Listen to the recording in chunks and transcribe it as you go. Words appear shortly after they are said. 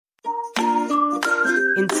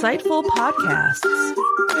Insightful podcasts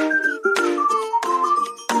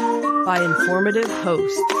by informative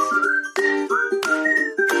hosts.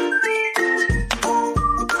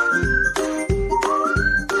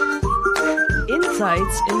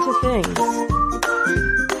 Insights into Things,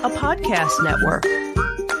 a podcast network.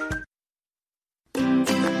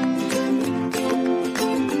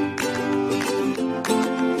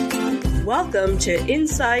 Welcome to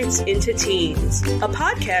Insights into Teens, a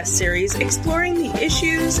podcast series exploring the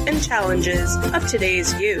issues and challenges of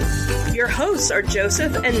today's youth. Your hosts are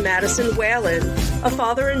Joseph and Madison Whalen, a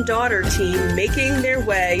father and daughter team making their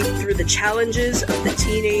way through the challenges of the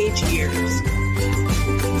teenage years.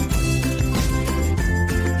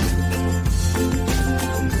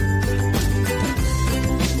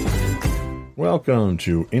 Welcome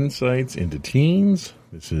to Insights into Teens.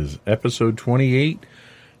 This is episode 28,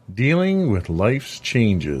 Dealing with Life's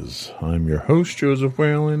Changes. I'm your host, Joseph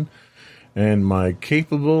Whalen, and my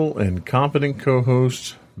capable and competent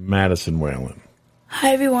co-host, Madison Whalen.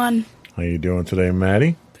 Hi, everyone. How you doing today,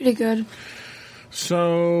 Maddie? Pretty good.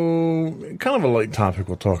 So, kind of a light topic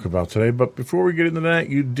we'll talk about today, but before we get into that,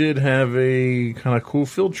 you did have a kind of cool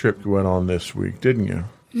field trip you went on this week, didn't you?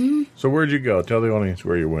 Mm-hmm. So where'd you go? Tell the audience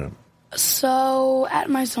where you went. So, at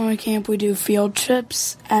my summer camp, we do field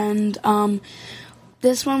trips, and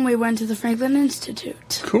this one we went to the Franklin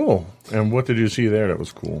Institute. Cool. And what did you see there that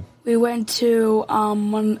was cool? We went to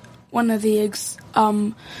one of the exhibits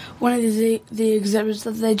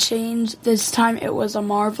that they changed. This time it was a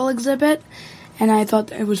Marvel exhibit, and I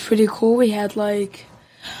thought it was pretty cool. We had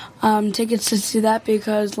tickets to see that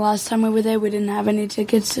because last time we were there we didn't have any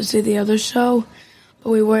tickets to see the other show, but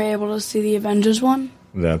we were able to see the Avengers one.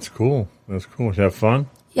 That's cool. That's cool. Did you have fun?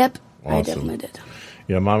 Yep, awesome. I definitely did.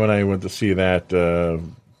 Yeah, Mom and I went to see that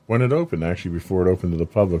when it opened. Actually, before it opened to the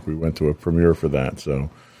public, we went to a premiere for that. So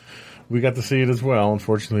we got to see it as well.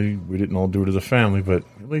 Unfortunately, we didn't all do it as a family, but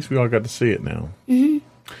at least we all got to see it now. Mm-hmm.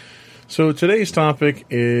 So today's topic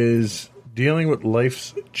is dealing with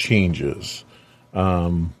life's changes.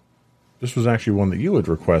 This was actually one that you had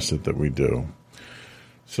requested that we do.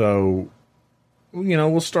 So,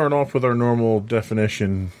 we'll start off with our normal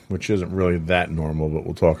definition, which isn't really that normal, but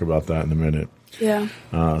we'll talk about that in a minute. Yeah.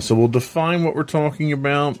 So we'll define what we're talking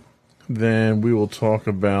about. Then we will talk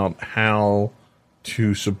about how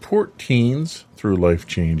to support teens through life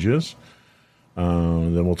changes.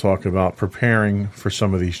 Then we'll talk about preparing for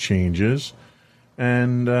some of these changes.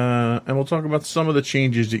 And we'll talk about some of the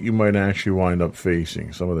changes that you might actually wind up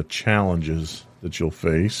facing, some of the challenges that you'll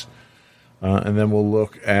face. And then we'll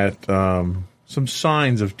look at some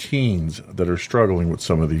signs of teens that are struggling with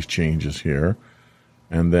some of these changes here,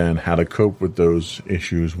 and then how to cope with those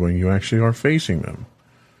issues when you actually are facing them.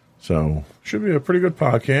 So, should be a pretty good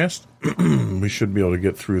podcast. We should be able to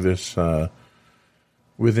get through this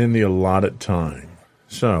within the allotted time.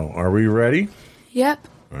 So, are we ready? Yep.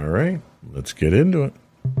 All right, let's get into it.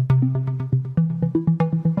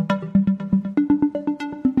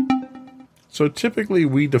 So, typically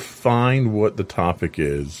we define what the topic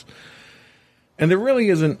is. And there really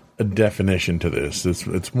isn't a definition to this.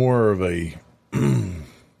 It's more of a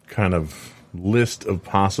kind of list of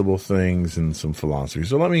possible things and some philosophy.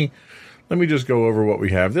 So let me just go over what we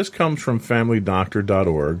have. This comes from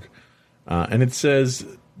familydoctor.org, and it says,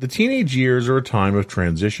 the teenage years are a time of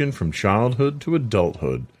transition from childhood to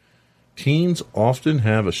adulthood. Teens often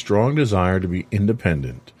have a strong desire to be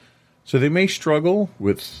independent, so they may struggle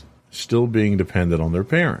with still being dependent on their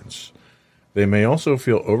parents. They may also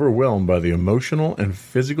feel overwhelmed by the emotional and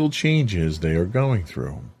physical changes they are going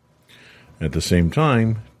through. At the same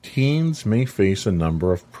time, teens may face a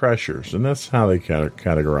number of pressures, and that's how they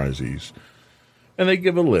categorize these. And they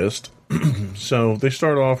give a list. So they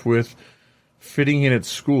start off with fitting in at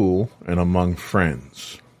school and among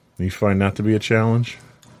friends. Do you find that to be a challenge?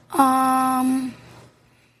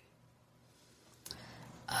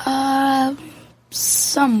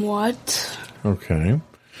 Somewhat. Okay.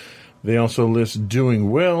 They also list doing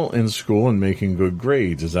well in school and making good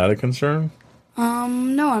grades. Is that a concern?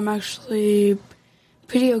 No, I'm actually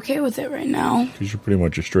pretty okay with it right now. Because you're pretty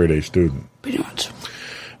much a straight-A student. Pretty much.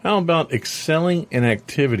 How about excelling in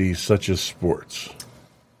activities such as sports?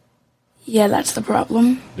 Yeah, that's the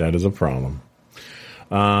problem. That is a problem.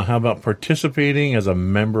 How about participating as a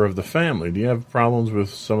member of the family? Do you have problems with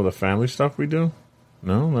some of the family stuff we do?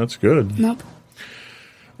 No? That's good. Nope.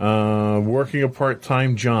 Working a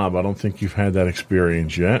part-time job. I don't think you've had that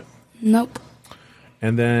experience yet. Nope.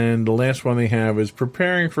 And then the last one they have is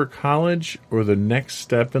preparing for college or the next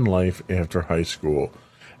step in life after high school.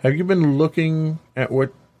 Have you been looking at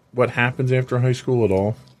what happens after high school at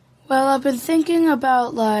all? Well, I've been thinking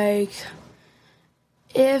about,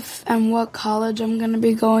 if and what college I'm going to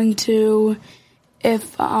be going to,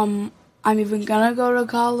 if I'm even going to go to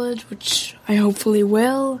college, which I hopefully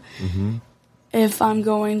will, if I'm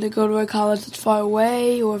going to go to a college that's far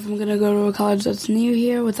away, or if I'm going to go to a college that's near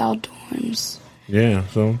here without dorms. Yeah,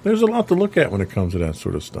 so there's a lot to look at when it comes to that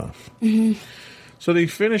sort of stuff. So they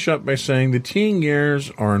finish up by saying the teen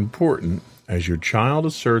years are important as your child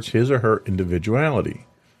asserts his or her individuality.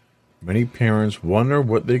 Many parents wonder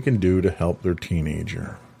what they can do to help their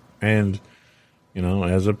teenager. And, you know,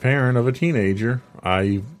 as a parent of a teenager,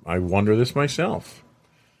 I wonder this myself.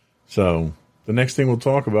 So the next thing we'll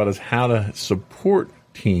talk about is how to support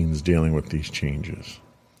teens dealing with these changes.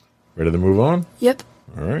 Ready to move on? Yep.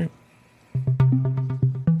 All right.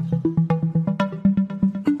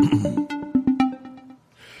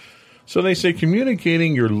 So they say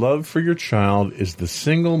communicating your love for your child is the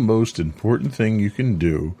single most important thing you can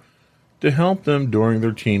do to help them during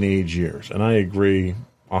their teenage years. And I agree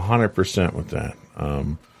 100% with that.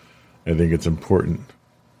 I think it's important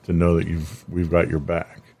to know that we've got your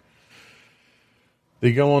back.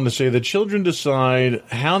 They go on to say that children decide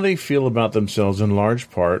how they feel about themselves in large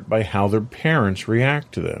part by how their parents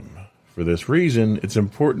react to them. For this reason, it's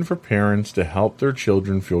important for parents to help their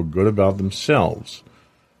children feel good about themselves.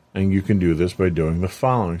 And you can do this by doing the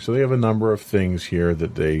following. So they have a number of things here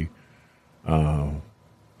that they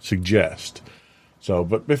suggest. So,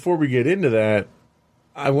 but before we get into that,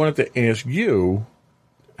 I wanted to ask you,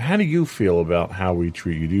 how do you feel about how we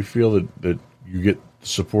treat you? Do you feel that you get the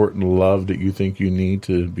support and love that you think you need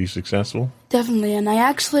to be successful? Definitely, and I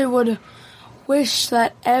actually would wish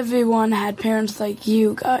that everyone had parents like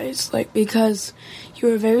you guys, because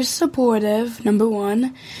you are very supportive, number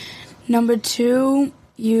one. Number two,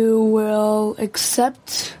 you will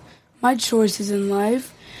accept my choices in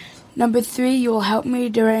life. Number three, you will help me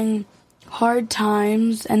during hard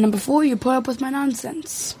times. And number four, you put up with my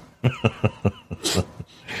nonsense.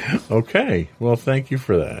 Okay. Well, thank you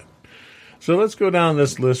for that. So let's go down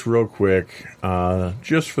this list real quick,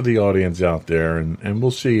 just for the audience out there, and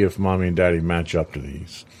we'll see if Mommy and Daddy match up to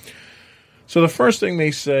these. So the first thing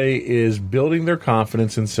they say is building their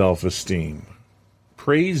confidence and self-esteem.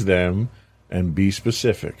 Praise them and be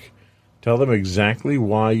specific. Tell them exactly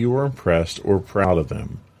why you are impressed or proud of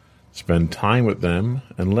them. Spend time with them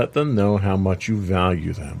and let them know how much you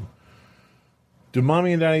value them. Do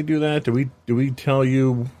Mommy and Daddy do that? Do we tell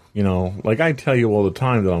you, like I tell you all the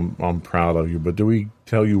time that I'm proud of you, but do we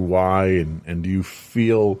tell you why, and do you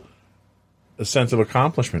feel a sense of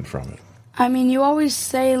accomplishment from it? I mean, you always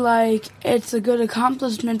say, it's a good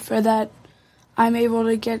accomplishment for that I'm able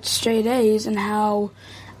to get straight A's, and how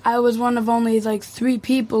I was one of only 3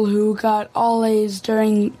 people who got all A's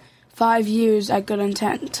during 5 years at Good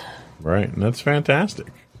Intent. Right, and that's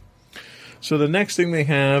fantastic. So the next thing they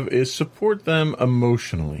have is support them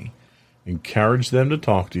emotionally. Encourage them to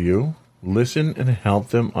talk to you, listen, and help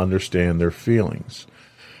them understand their feelings.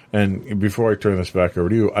 And before I turn this back over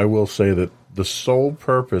to you, I will say that the sole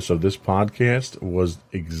purpose of this podcast was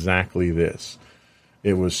exactly this.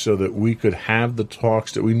 It was so that we could have the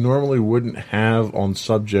talks that we normally wouldn't have on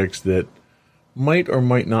subjects that might or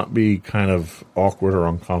might not be kind of awkward or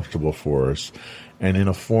uncomfortable for us. And in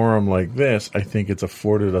a forum like this, I think it's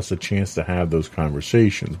afforded us a chance to have those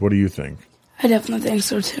conversations. What do you think? I definitely think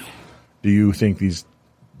so, too. Do you think these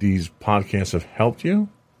podcasts have helped you?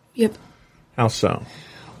 Yep. How so?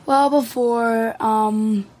 Well, before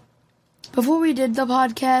we did the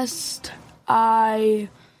podcast, I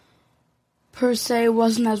per se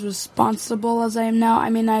wasn't as responsible as I am now.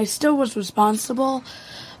 I mean, I still was responsible,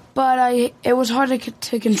 but it was hard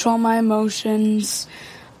to control my emotions.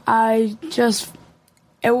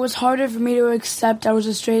 It was harder for me to accept I was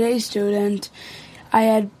a straight A student. I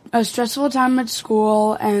had a stressful time at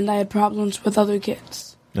school, and I had problems with other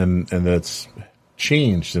kids. And that's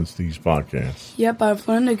changed since these podcasts. Yep, I've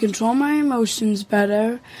learned to control my emotions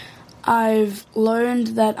better. I've learned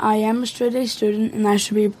that I am a straight A student, and I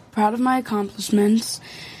should be proud of my accomplishments.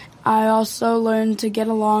 I also learned to get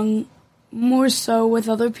along more so with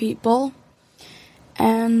other people.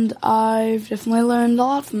 And I've definitely learned a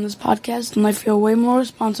lot from this podcast, and I feel way more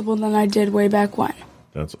responsible than I did way back when.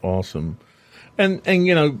 That's awesome. And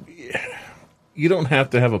you don't have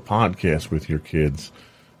to have a podcast with your kids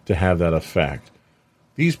to have that effect.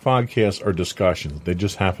 These podcasts are discussions. They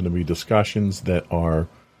just happen to be discussions that are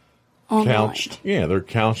couched. Yeah, they're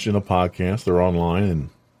couched in a podcast. They're online,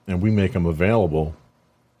 and we make them available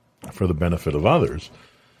for the benefit of others.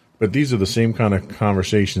 But these are the same kind of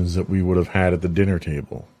conversations that we would have had at the dinner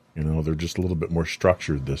table. They're just a little bit more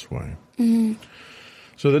structured this way. Mm-hmm.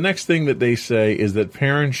 So the next thing that they say is that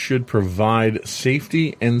parents should provide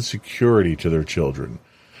safety and security to their children.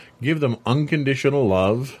 Give them unconditional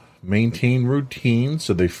love, maintain routines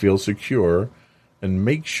so they feel secure, and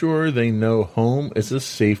make sure they know home is a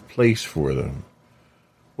safe place for them.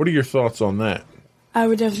 What are your thoughts on that? I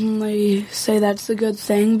would definitely say that's a good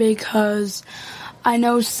thing because I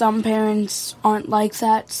know some parents aren't like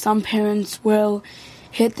that. Some parents will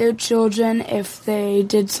hit their children if they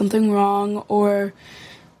did something wrong, or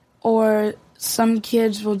some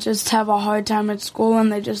kids will just have a hard time at school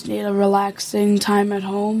and they just need a relaxing time at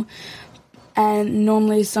home. And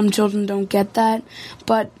normally some children don't get that.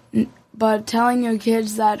 But telling your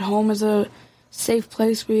kids that home is a safe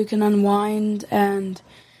place where you can unwind and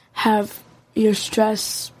have your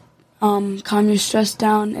stress, calm your stress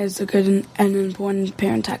down is a good and important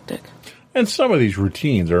parent tactic. And some of these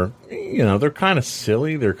routines are, they're kind of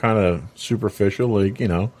silly. They're kind of superficial. Like,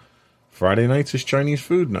 Friday nights is Chinese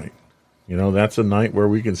food night. That's a night where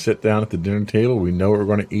we can sit down at the dinner table. We know what we're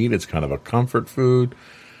going to eat. It's kind of a comfort food.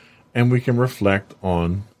 And we can reflect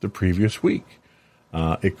on the previous week.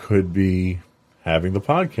 It could be having the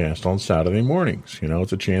podcast on Saturday mornings.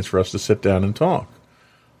 It's a chance for us to sit down and talk.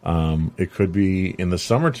 It could be in the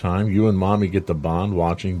summertime, you and Mommy get to bond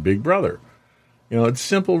watching Big Brother. It's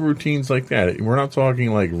simple routines like that. We're not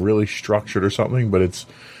talking like really structured or something, but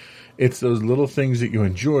it's those little things that you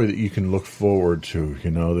enjoy that you can look forward to,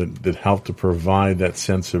 that help to provide that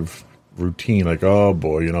sense of routine. Like, oh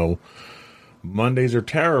boy, Mondays are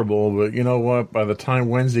terrible, but you know what? By the time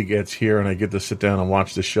Wednesday gets here and I get to sit down and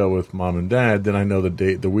watch the show with Mom and Dad, then I know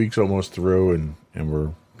the week's almost through and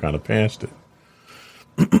we're kind of past it.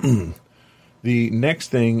 The next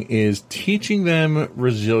thing is teaching them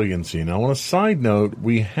resiliency. Now, on a side note,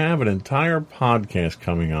 we have an entire podcast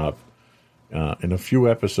coming up in a few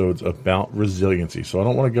episodes about resiliency. So I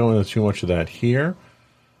don't want to go into too much of that here,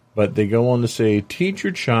 but they go on to say, teach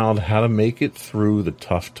your child how to make it through the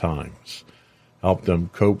tough times. Help them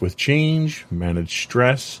cope with change, manage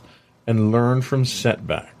stress, and learn from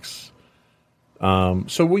setbacks.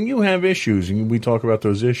 So when you have issues, and we talk about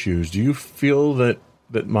those issues, do you feel that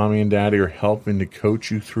Mommy and Daddy are helping to coach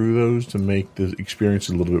you through those to make the experience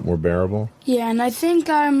a little bit more bearable? Yeah, and I think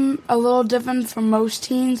I'm a little different from most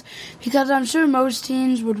teens because I'm sure most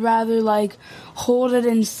teens would rather, hold it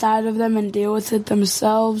inside of them and deal with it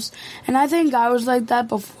themselves. And I think I was like that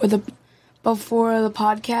before the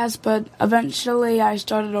podcast, but eventually I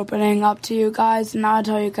started opening up to you guys, and now I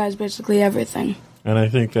tell you guys basically everything. And I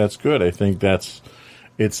think that's good. I think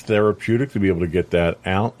it's therapeutic to be able to get that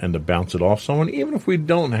out and to bounce it off someone. Even if we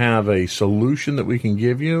don't have a solution that we can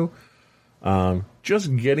give you,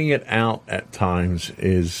 just getting it out at times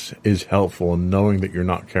is helpful, and knowing that you're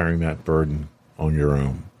not carrying that burden on your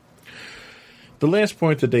own. The last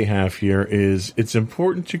point that they have here is it's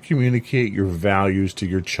important to communicate your values to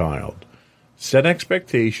your child. Set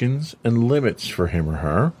expectations and limits for him or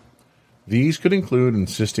her. These could include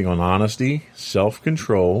insisting on honesty,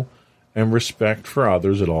 self-control, and respect for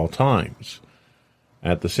others at all times.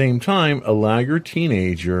 At the same time, allow your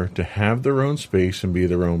teenager to have their own space and be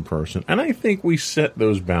their own person. And I think we set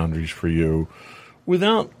those boundaries for you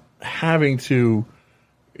without having to,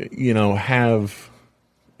 have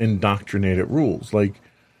indoctrinated rules. Like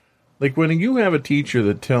when you have a teacher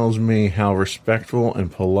that tells me how respectful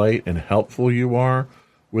and polite and helpful you are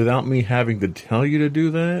without me having to tell you to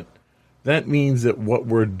do that, that means that what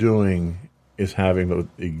we're doing is having the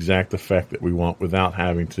exact effect that we want without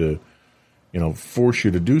having to, force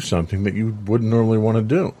you to do something that you wouldn't normally want to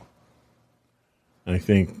do. And I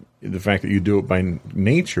think the fact that you do it by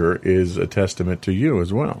nature is a testament to you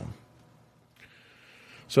as well.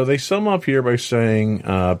 So they sum up here by saying,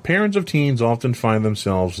 parents of teens often find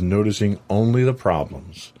themselves noticing only the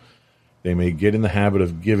problems. They may get in the habit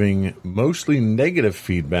of giving mostly negative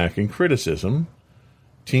feedback and criticism.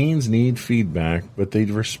 Teens need feedback, but they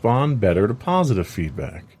respond better to positive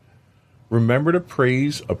feedback. Remember to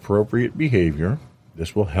praise appropriate behavior.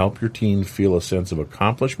 This will help your teen feel a sense of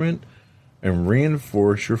accomplishment and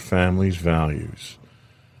reinforce your family's values.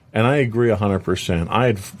 And I agree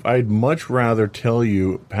 100%. I'd much rather tell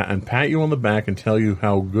you and pat you on the back and tell you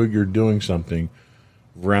how good you're doing something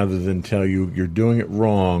rather than tell you you're doing it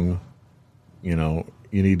wrong, you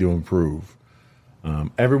need to improve.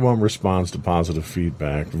 Everyone responds to positive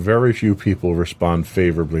feedback. Very few people respond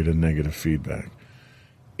favorably to negative feedback.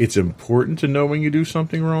 It's important to know when you do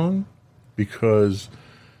something wrong, because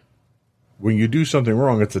when you do something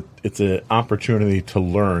wrong, it's an opportunity to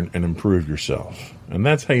learn and improve yourself. And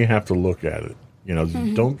that's how you have to look at it.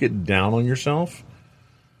 Don't get down on yourself.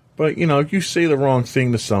 But, if you say the wrong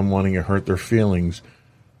thing to someone and you hurt their feelings,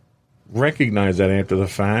 recognize that after the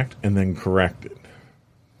fact and then correct it.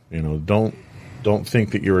 You know, don't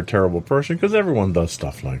think that you're a terrible person, because everyone does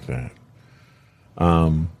stuff like that.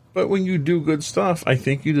 But when you do good stuff, I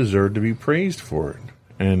think you deserve to be praised for it.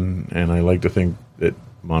 And I like to think that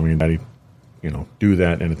Mommy and Daddy, do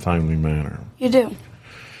that in a timely manner. You do.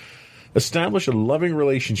 Establishing a loving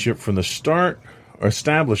relationship from the start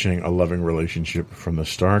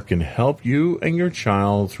can help you and your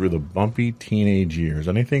child through the bumpy teenage years.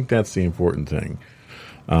 And I think that's the important thing.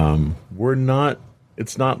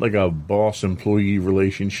 It's not like a boss-employee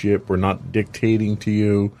relationship. We're not dictating to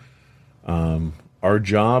you. Our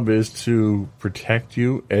job is to protect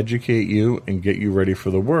you, educate you, and get you ready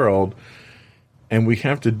for the world. And we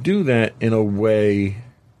have to do that in a way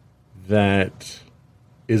that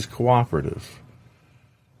is cooperative.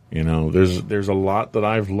 There's a lot that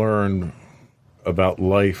I've learned about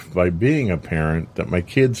life by being a parent that my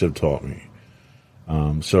kids have taught me.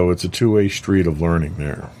 So it's a two-way street of learning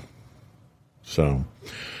there. So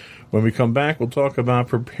when we come back, we'll talk about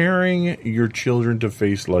preparing your children to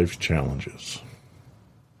face life's challenges.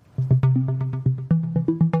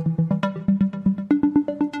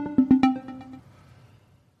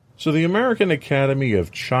 So the American Academy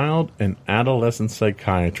of Child and Adolescent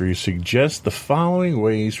Psychiatry suggests the following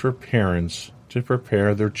ways for parents to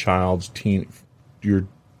prepare their child's teenage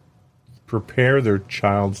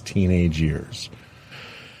years.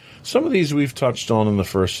 Some of these we've touched on in the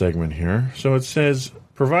first segment here. So it says,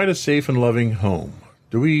 provide a safe and loving home.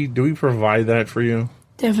 Do we provide that for you?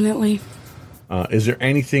 Definitely. Is there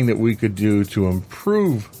anything that we could do to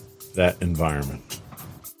improve that environment?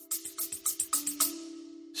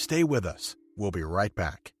 Stay with us. We'll be right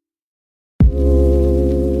back.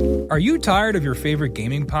 Are you tired of your favorite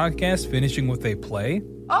gaming podcast finishing with a play?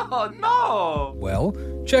 Oh, no! Well,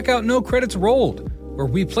 check out No Credits Rolled, where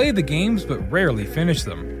we play the games but rarely finish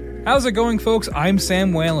them. How's it going, folks? I'm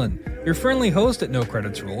Sam Whalen, your friendly host at No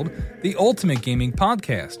Credits Rolled, the ultimate gaming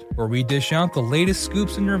podcast, where we dish out the latest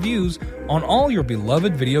scoops and reviews on all your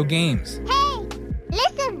beloved video games. Hey,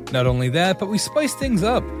 listen! Not only that, but we spice things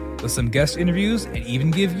up with some guest interviews and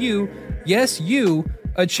even give you, yes, you,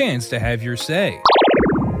 a chance to have your say.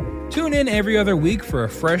 Tune in every other week for a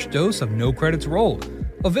fresh dose of No Credits Rolled,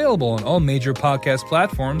 available on all major podcast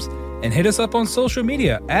platforms, and hit us up on social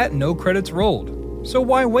media at No Credits Rolled. So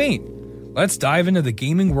why wait? Let's dive into the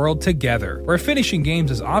gaming world together, where finishing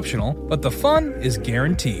games is optional, but the fun is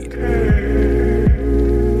guaranteed.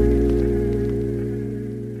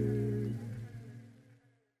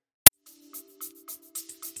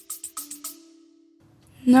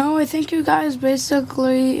 No, I think you guys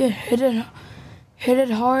basically hit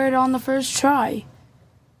it hard on the first try.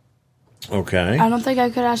 Okay. I don't think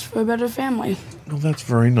I could ask for a better family. Well, that's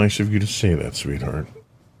very nice of you to say that, sweetheart.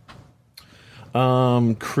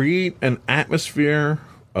 Create an atmosphere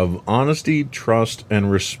of honesty, trust, and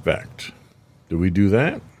respect. Do we do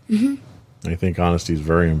that? Mm-hmm. I think honesty is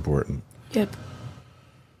very important. Yep.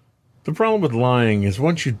 The problem with lying is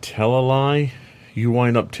once you tell a lie, you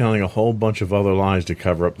wind up telling a whole bunch of other lies to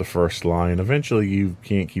cover up the first lie, and eventually you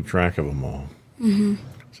can't keep track of them all. Mm-hmm.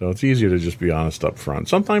 So it's easier to just be honest up front.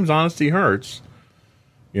 Sometimes honesty hurts.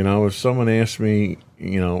 If someone asks me,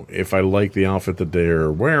 if I like the outfit that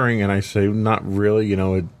they're wearing, and I say, not really,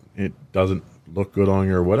 it doesn't look good on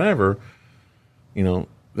you or whatever,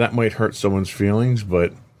 that might hurt someone's feelings,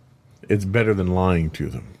 but it's better than lying to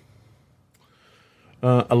them.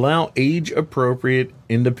 Allow age-appropriate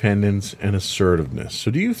independence and assertiveness. So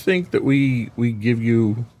do you think that we give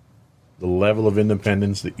you the level of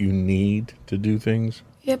independence that you need to do things?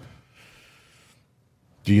 Yep.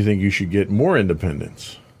 Do you think you should get more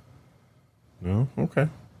independence? No? Okay.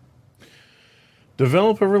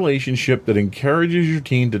 Develop a relationship that encourages your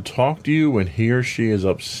teen to talk to you when he or she is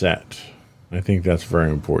upset. I think that's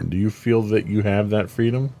very important. Do you feel that you have that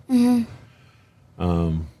freedom?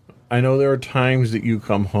 Mm-hmm. I know there are times that you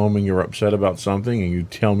come home and you're upset about something and you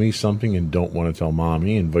tell me something and don't want to tell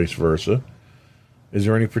mommy and vice versa. Is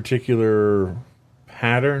there any particular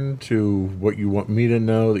pattern to what you want me to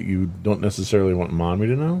know that you don't necessarily want mommy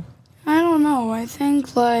to know? I don't know. I think,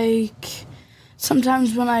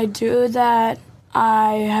 sometimes when I do that,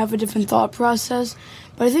 I have a different thought process.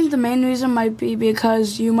 But I think the main reason might be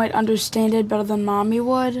because you might understand it better than mommy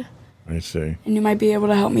would. I see. And you might be able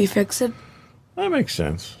to help me fix it. That makes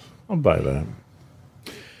sense. I'll buy that.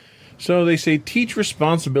 So they say teach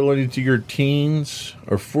responsibility to your teens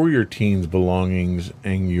or for your teens' belongings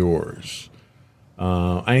and yours.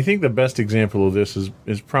 I think the best example of this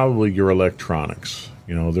is probably your electronics.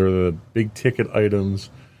 They're the big ticket items.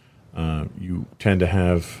 You tend to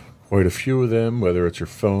have quite a few of them, whether it's your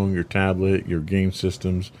phone, your tablet, your game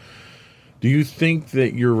systems. Do you think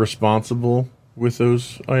that you're responsible with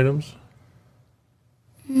those items?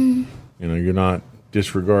 You know, you're not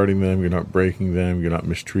disregarding them, you're not breaking them, you're not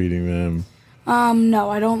mistreating them. No,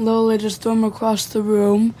 I don't literally just throw them across the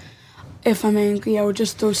room. If I'm angry, I would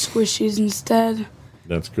just throw squishies instead.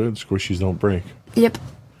 That's good. Squishies don't break. Yep.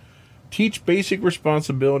 Teach basic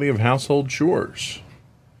responsibility of household chores.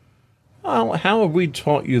 How have we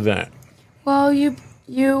taught you that? Well, you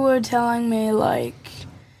were telling me, like,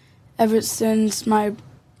 ever since my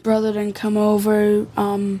brother didn't come over,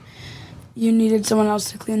 you needed someone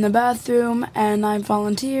else to clean the bathroom, and I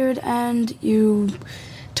volunteered, and you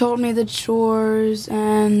told me the chores,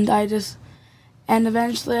 and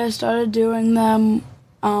eventually I started doing them.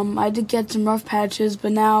 I did get some rough patches,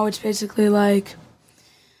 but now it's basically like,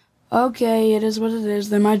 okay, it is what it is.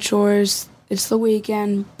 They're my chores. It's the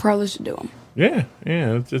weekend. Probably should do them. Yeah.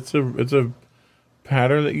 It's a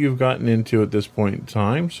pattern that you've gotten into at this point in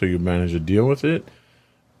time, so you manage to deal with it,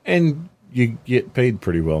 and you get paid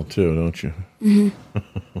pretty well too, don't you? Mm-hmm.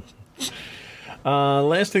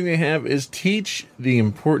 Last thing they have is teach the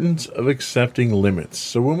importance of accepting limits.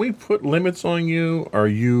 So when we put limits on you, are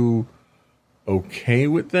you okay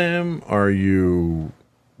with them? Are you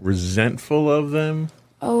resentful of them?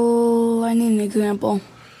 Oh, I need an example.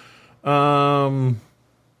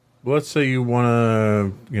 Let's say you want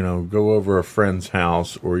to, go over a friend's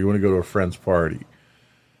house, or you want to go to a friend's party.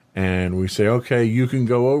 And we say, okay, you can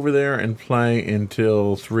go over there and play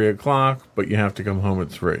until 3 o'clock, but you have to come home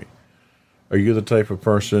at 3. Are you the type of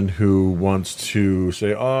person who wants to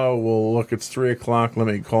say, oh, well, look, it's 3 o'clock, let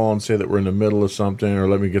me call and say that we're in the middle of something, or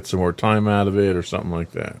let me get some more time out of it, or something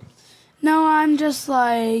like that? No, I'm just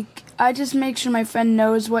like, I just make sure my friend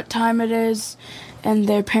knows what time it is, and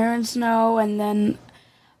their parents know, and then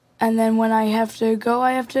when I have to go,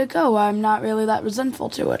 I have to go. I'm not really that resentful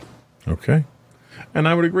to it. Okay. And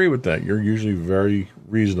I would agree with that. You're usually very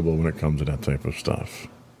reasonable when it comes to that type of stuff.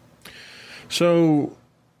 So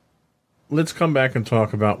let's come back and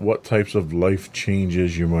talk about what types of life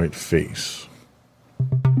changes you might face.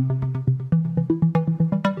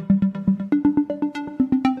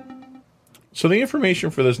 So the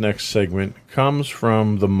information for this next segment comes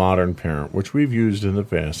from The Modern Parent, which we've used in the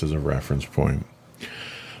past as a reference point.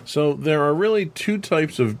 So there are really two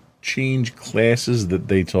types of change classes that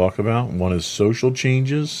they talk about. One is social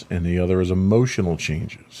changes, and the other is emotional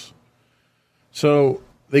changes. So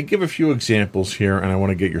they give a few examples here, and I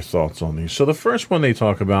want to get your thoughts on these. So the first one they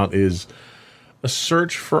talk about is a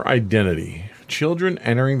search for identity. Children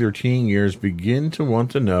entering their teen years begin to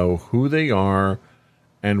want to know who they are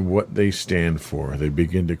and what they stand for. They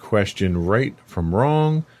begin to question right from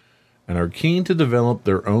wrong and are keen to develop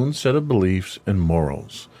their own set of beliefs and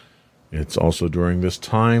morals. It's also during this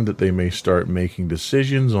time that they may start making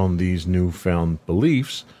decisions on these newfound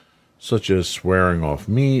beliefs, such as swearing off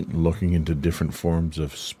meat, looking into different forms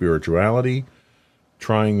of spirituality,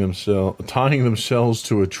 tying themselves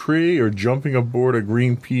to a tree, or jumping aboard a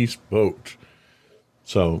Greenpeace boat.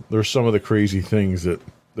 So there's some of the crazy things that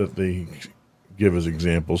they give as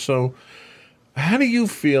examples. So how do you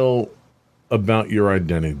feel about your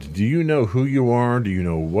identity? Do you know who you are? Do you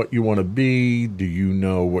know what you want to be? Do you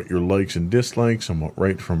know what your likes and dislikes and what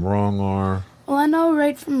right from wrong are? Well, I know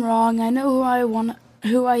right from wrong. I know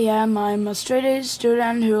who I am. I'm a straight-A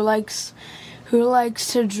student who likes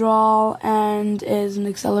to draw and is in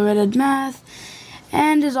accelerated math,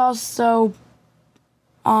 and is also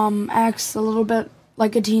acts a little bit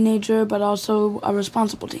like a teenager, but also a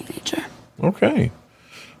responsible teenager. Okay.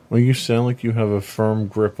 Well, you sound like you have a firm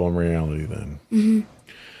grip on reality then. Mm-hmm.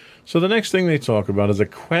 So the next thing they talk about is a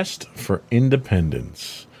quest for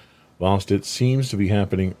independence. Whilst it seems to be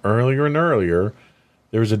happening earlier and earlier,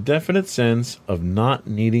 there is a definite sense of not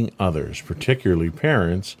needing others, particularly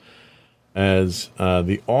parents, as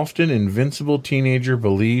the often invincible teenager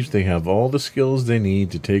believes they have all the skills they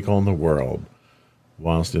need to take on the world.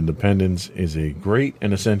 Whilst independence is a great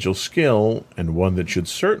and essential skill, and one that should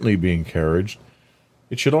certainly be encouraged,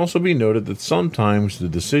 it should also be noted that sometimes the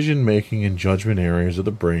decision-making and judgment areas of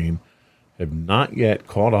the brain have not yet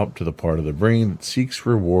caught up to the part of the brain that seeks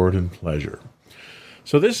reward and pleasure.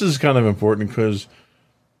 So this is kind of important because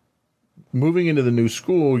moving into the new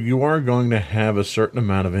school, you are going to have a certain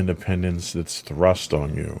amount of independence that's thrust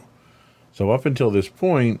on you. So up until this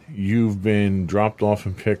point, you've been dropped off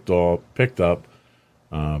and picked up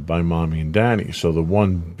by mommy and daddy. So the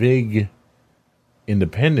one big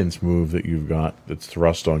independence move that you've got that's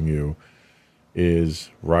thrust on you is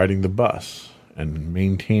riding the bus and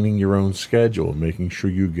maintaining your own schedule, making sure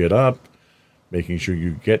you get up, making sure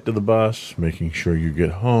you get to the bus, making sure you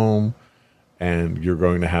get home, and you're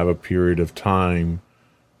going to have a period of time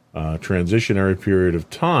transitionary period of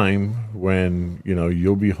time when,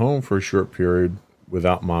 you'll be home for a short period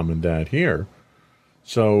without mom and dad here.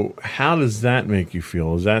 So how does that make you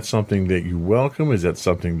feel? Is that something that you welcome? Is that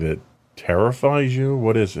something that terrifies you?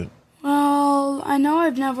 What is it? Well, I know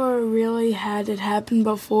I've never really had it happen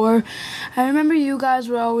before. I remember you guys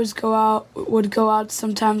would go out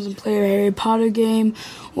sometimes and play a Harry Potter game,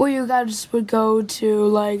 or you guys would go to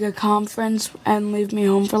like a conference and leave me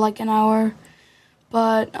home for like an hour.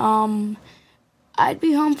 But I'd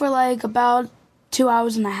be home for like about 2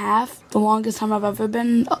 hours and a half, the longest time I've ever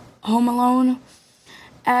been home alone.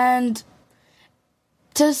 And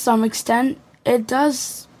to some extent, it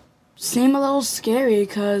does seem a little scary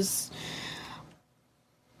because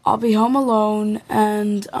I'll be home alone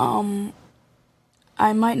and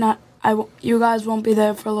you guys won't be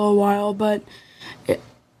there for a little while, but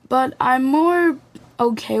I'm more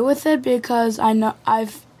okay with it because I know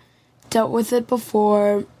I've dealt with it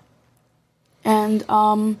before, and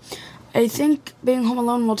I think being home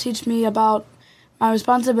alone will teach me about my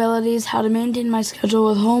responsibilities, how to maintain my schedule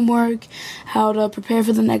with homework, how to prepare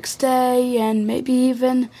for the next day, and maybe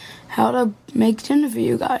even how to make dinner for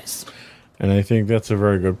you guys. And I think that's a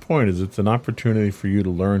very good point, is it's an opportunity for you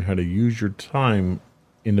to learn how to use your time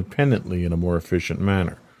independently in a more efficient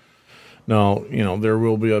manner. Now, there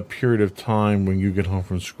will be a period of time when you get home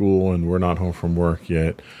from school and we're not home from work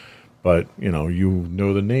yet, but, you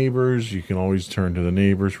know the neighbors. You can always turn to the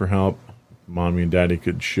neighbors for help. Mommy and Daddy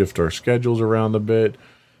could shift our schedules around a bit.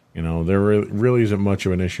 There really isn't much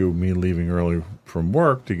of an issue with me leaving early from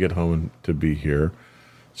work to get home and to be here.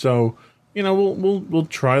 So, we'll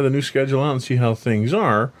try the new schedule out and see how things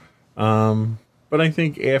are. But I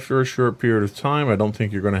think after a short period of time, I don't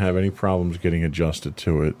think you're going to have any problems getting adjusted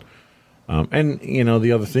to it. And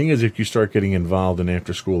the other thing is if you start getting involved in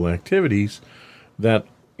after-school activities, that,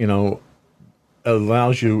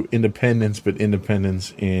 allows you independence, but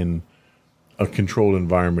independence in a controlled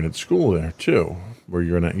environment at school there too, where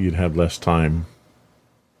you'd have less time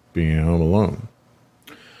being at home alone.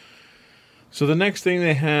 So the next thing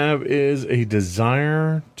they have is a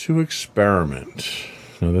desire to experiment.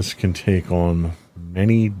 Now this can take on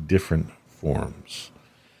many different forms.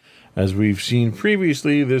 As we've seen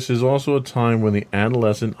previously, this is also a time when the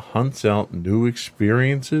adolescent hunts out new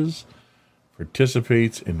experiences,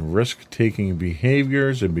 participates in risk-taking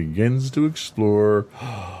behaviors, and begins to explore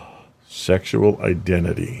sexual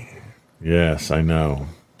identity. Yes, I know.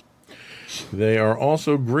 They are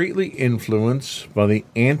also greatly influenced by the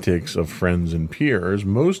antics of friends and peers,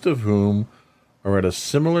 most of whom are at a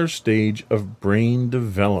similar stage of brain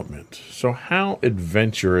development. So how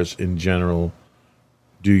adventurous in general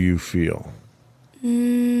do you feel?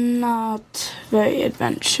 Not very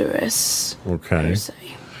adventurous. Okay. Per se.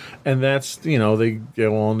 And that's, they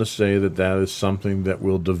go on to say that is something that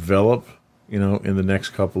will develop, in the next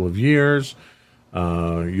couple of years.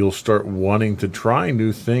 You'll start wanting to try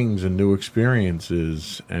new things and new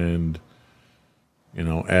experiences. And,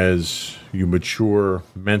 as you mature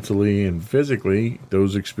mentally and physically,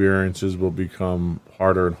 those experiences will become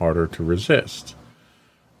harder and harder to resist.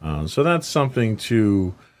 So that's something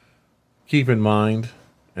to keep in mind.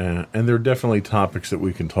 And there are definitely topics that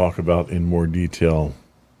we can talk about in more detail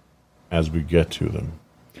as we get to them.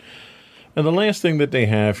 And the last thing that they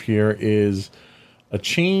have here is a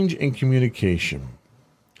change in communication.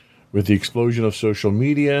 With the explosion of social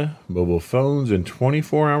media, mobile phones, and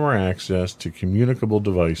 24-hour access to communicable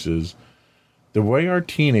devices, the way our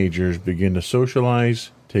teenagers begin to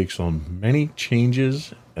socialize takes on many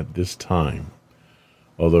changes at this time.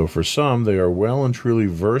 Although for some, they are well and truly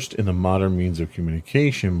versed in the modern means of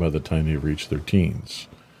communication by the time they reach their teens.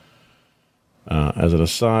 As an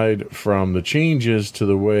aside from the changes to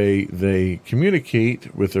the way they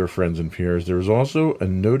communicate with their friends and peers, there is also a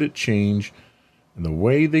noted change in the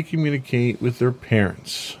way they communicate with their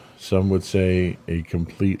parents. Some would say a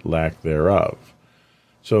complete lack thereof.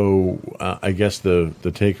 So I guess the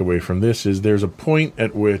takeaway from this is there's a point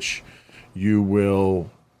at which you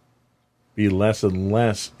will be less and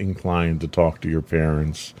less inclined to talk to your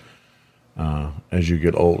parents as you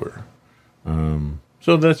get older.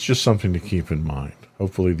 So that's just something to keep in mind.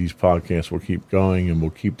 Hopefully these podcasts will keep going and we'll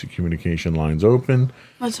keep the communication lines open.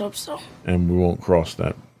 Let's hope so. And we won't cross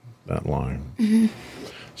that line. Mm-hmm.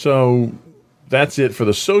 So that's it for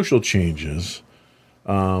the social changes.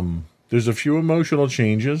 There's a few emotional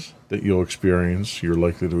changes that you're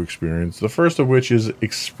likely to experience. The first of which is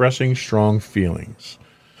expressing strong feelings.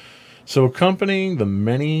 So accompanying the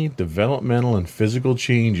many developmental and physical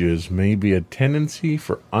changes may be a tendency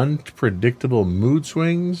for unpredictable mood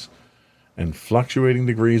swings and fluctuating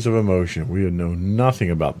degrees of emotion. We know nothing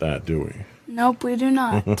about that, do we? Nope, we do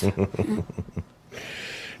not.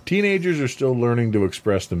 Teenagers are still learning to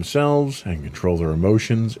express themselves and control their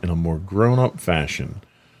emotions in a more grown-up fashion.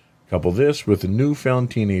 Couple this with the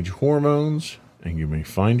newfound teenage hormones, and you may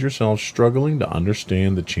find yourself struggling to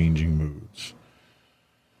understand the changing moods.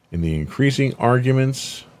 In the increasing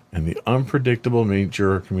arguments and the unpredictable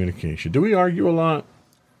nature of communication. Do we argue a lot?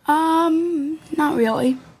 Not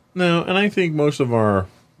really. No, and I think most of our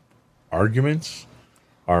arguments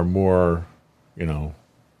are more,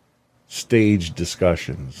 staged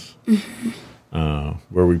discussions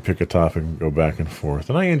where we pick a topic and go back and forth.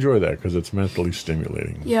 And I enjoy that because it's mentally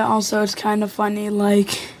stimulating. Yeah, also it's kind of funny,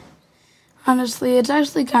 honestly, it's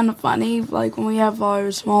actually kind of funny, when we have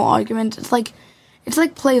our small arguments, it's like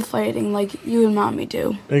play fighting, like you and Mommy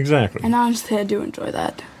do. Exactly. And honestly, I do enjoy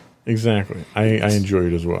that. Exactly. I enjoy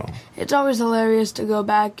it as well. It's always hilarious to go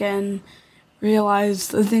back and realize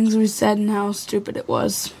the things we said and how stupid it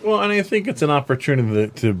was. Well, and I think it's an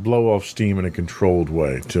opportunity to blow off steam in a controlled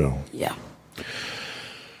way, too. Yeah.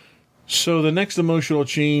 So the next emotional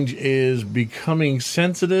change is becoming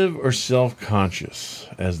sensitive or self-conscious.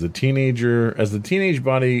 As the teenage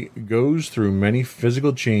body goes through many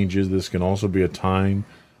physical changes, this can also be a time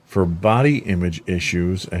for body image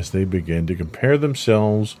issues as they begin to compare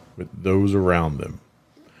themselves with those around them.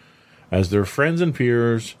 As their friends and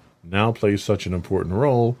peers now play such an important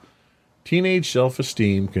role, teenage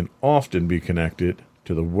self-esteem can often be connected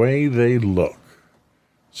to the way they look.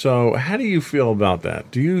 So, how do you feel about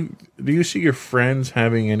that? Do you see your friends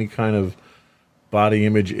having any kind of body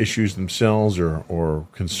image issues themselves or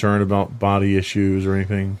concern about body issues or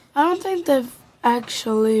anything? I don't think they've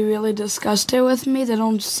actually really discussed it with me. They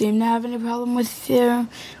don't seem to have any problem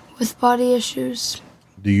with body issues.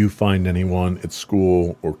 Do you find anyone at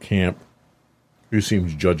school or camp who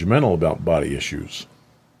seems judgmental about body issues?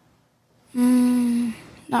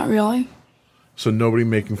 Not really. So nobody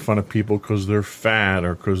making fun of people because they're fat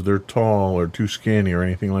or because they're tall or too skinny or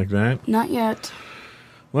anything like that? Not yet.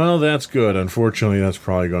 Well, that's good. Unfortunately, that's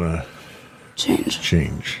probably going to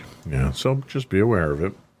change. Yeah, so just be aware of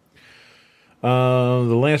it.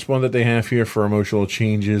 The last one that they have here for emotional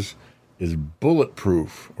changes is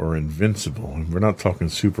bulletproof or invincible. And we're not talking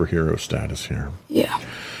superhero status here. Yeah.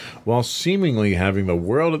 While seemingly having the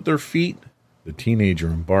world at their feet, the teenager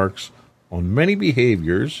embarks on many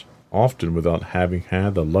behaviors, often without having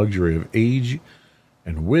had the luxury of age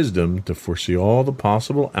and wisdom to foresee all the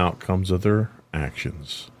possible outcomes of their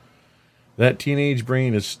actions. That teenage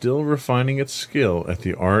brain is still refining its skill at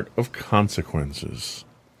the art of consequences.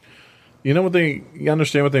 You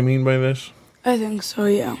understand what they mean by this? I think so,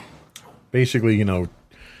 yeah. Basically,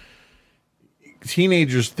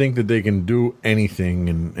 teenagers think that they can do anything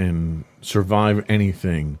and survive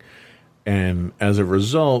anything. And as a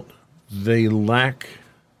result, they lack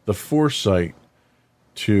the foresight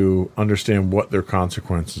to understand what their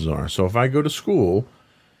consequences are. So if I go to school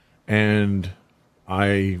and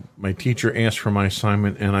my teacher asks for my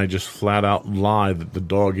assignment and I just flat out lie that the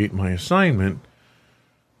dog ate my assignment,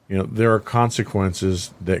 there are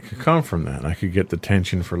consequences that could come from that. I could get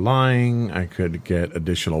detention for lying. I could get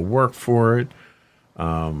additional work for it.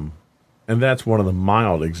 And that's one of the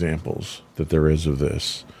mild examples that there is of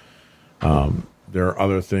this. There are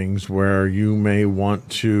other things where you may want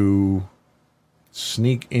to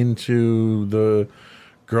sneak into the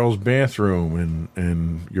girls' bathroom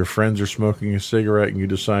and your friends are smoking a cigarette and you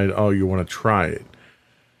decide, you want to try it.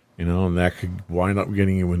 And that could wind up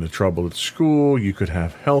getting you into trouble at school. You could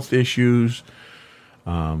have health issues.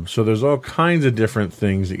 So there's all kinds of different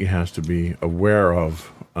things that you have to be aware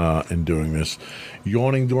of in doing this.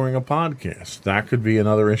 Yawning during a podcast, that could be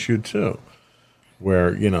another issue too,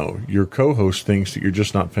 where, your co-host thinks that you're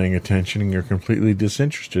just not paying attention and you're completely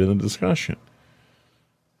disinterested in the discussion.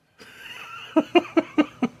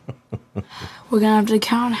 We're going to have to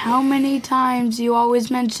count how many times you always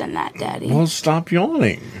mention that, Daddy. Well, stop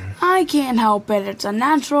yawning. I can't help it. It's a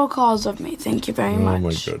natural cause of me. Thank you very much. Oh,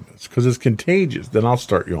 my goodness. Because it's contagious. Then I'll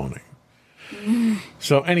start yawning.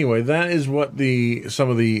 So, anyway, that is what some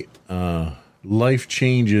of the life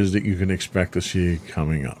changes that you can expect to see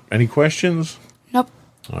coming up. Any questions? Nope.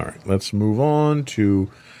 All right. Let's move on to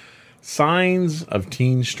signs of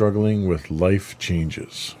teens struggling with life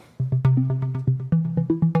changes.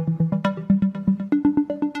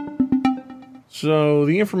 So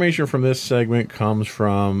the information from this segment comes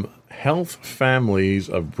from Health Families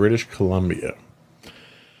of British Columbia.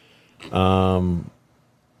 So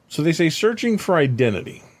they say searching for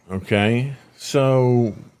identity. Okay.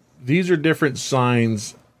 So these are different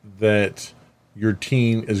signs that your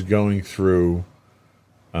teen is going through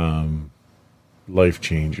life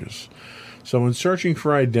changes. So in searching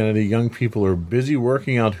for identity, young people are busy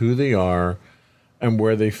working out who they are and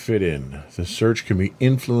where they fit in. The search can be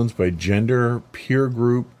influenced by gender, peer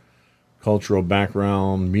group, cultural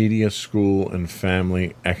background, media, school, and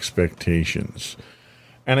family expectations.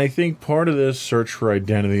 And I think part of this search for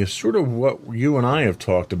identity is sort of what you and I have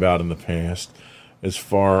talked about in the past as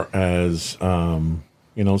far as,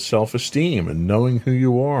 self-esteem and knowing who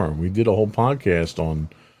you are. We did a whole podcast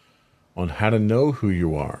on how to know who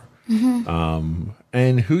you are. Mm-hmm.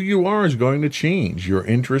 And who you are is going to change. Your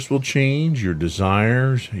interests will change, your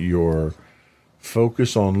desires, your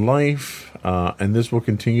focus on life, and this will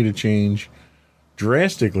continue to change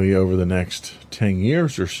drastically over the next 10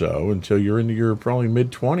 years or so until you're into your probably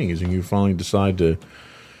mid-20s and you finally decide to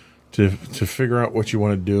figure out what you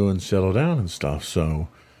want to do and settle down and stuff. So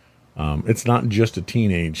it's not just a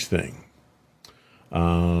teenage thing.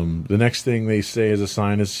 The next thing they say as a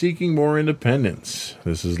sign is seeking more independence.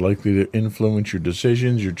 This is likely to influence your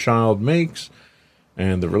decisions your child makes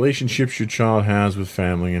and the relationships your child has with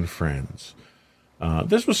family and friends.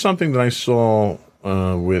 This was something that I saw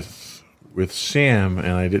with Sam,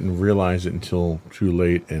 and I didn't realize it until too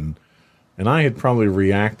late. And I had probably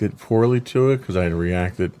reacted poorly to it because I had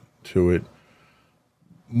reacted to it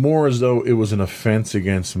more as though it was an offense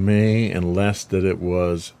against me and less that it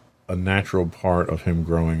was a natural part of him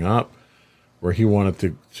growing up, where he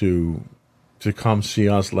wanted to come see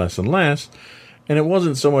us less and less. And it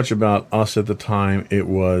wasn't so much about us at the time. It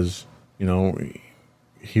was,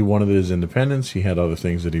 he wanted his independence. He had other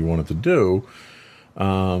things that he wanted to do.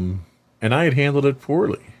 And I had handled it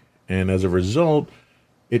poorly. And as a result,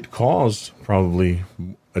 it caused probably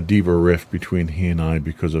a deeper rift between he and I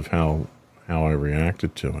because of how I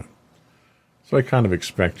reacted to it. So I kind of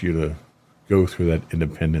expect you to go through that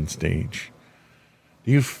independent stage.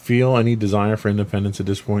 Do you feel any desire for independence at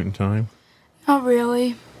this point in time? Not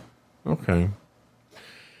really. Okay.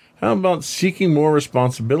 How about seeking more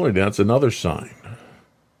responsibility? That's another sign.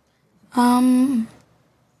 I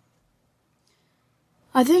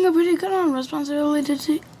think I'm pretty good on responsibility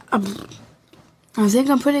too. I think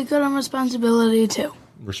I'm pretty good on responsibility too.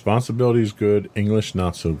 Responsibility is good. English,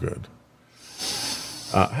 not so good.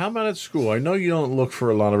 How about at school? I know you don't look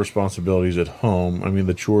for a lot of responsibilities at home. I mean,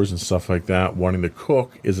 the chores and stuff like that. Wanting to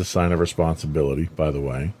cook is a sign of responsibility, by the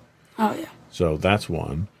way. Oh, yeah. So that's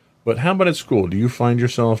one. But how about at school? Do you find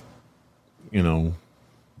yourself,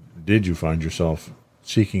 did you find yourself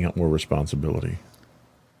seeking out more responsibility?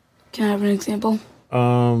 Can I have an example?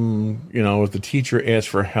 If the teacher asks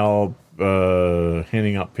for help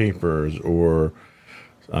handing out papers or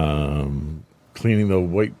cleaning the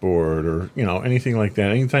whiteboard or, anything like that.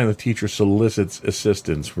 Anytime the teacher solicits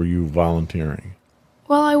assistance, were you volunteering?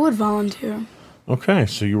 Well, I would volunteer. Okay,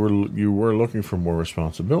 so you were looking for more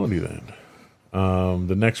responsibility then.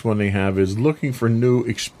 The next one they have is looking for new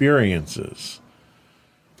experiences.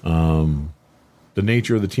 The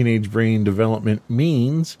nature of the teenage brain development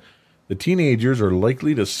means the teenagers are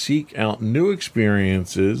likely to seek out new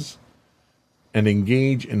experiences and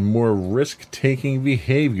engage in more risk-taking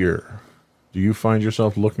behavior. Do you find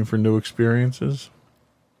yourself looking for new experiences?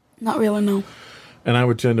 Not really, no. And I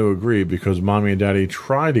would tend to agree because mommy and daddy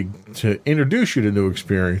try to introduce you to new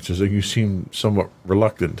experiences and you seem somewhat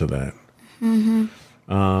reluctant to that.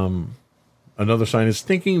 Mm-hmm. Another sign is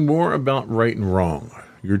thinking more about right and wrong.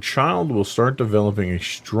 Your child will start developing a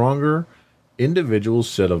stronger individual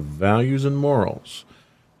set of values and morals.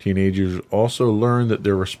 Teenagers also learn that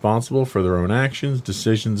they're responsible for their own actions,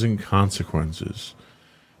 decisions, and consequences.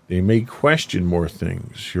 They may question more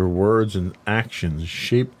things. Your words and actions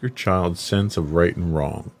shape your child's sense of right and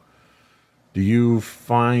wrong. Do you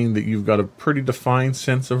find that you've got a pretty defined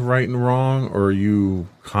sense of right and wrong, or are you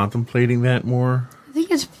contemplating that more? I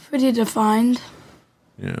think it's pretty defined.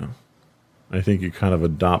 Yeah. I think you kind of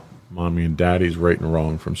adopt mommy and daddy's right and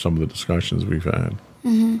wrong from some of the discussions we've had.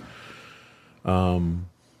 Mm-hmm.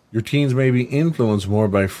 Your teens may be influenced more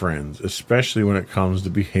by friends, especially when it comes to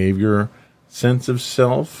behavior, sense of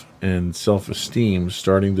self, and self-esteem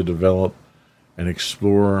starting to develop and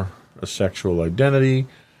explore a sexual identity.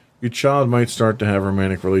 Your child might start to have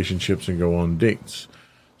romantic relationships and go on dates.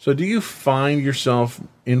 So do you find yourself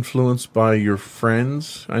influenced by your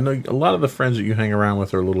friends? I know a lot of the friends that you hang around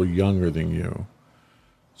with are a little younger than you.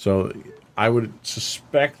 So I would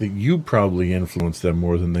suspect that you probably influence them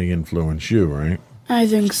more than they influence you, right? I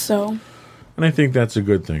think so. And I think that's a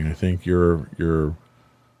good thing. I think you're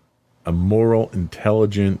a moral,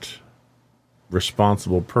 intelligent,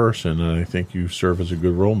 responsible person, and I think you serve as a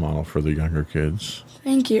good role model for the younger kids.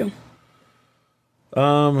 Thank you.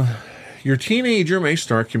 your teenager may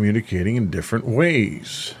start communicating in different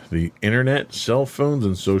ways. The internet, cell phones,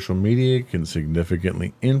 and social media can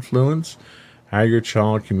significantly influence how your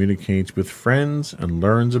child communicates with friends and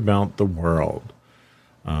learns about the world.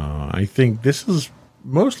 I think this is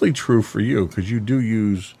mostly true for you because you do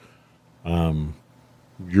use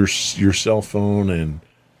your cell phone and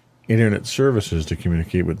internet services to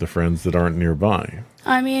communicate with the friends that aren't nearby.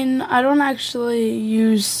 I mean, I don't actually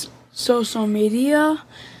use social media,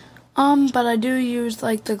 but I do use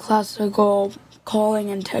like the classical calling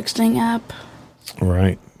and texting app.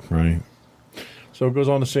 Right. So it goes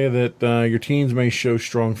on to say that your teens may show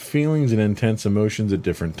strong feelings and intense emotions at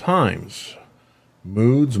different times.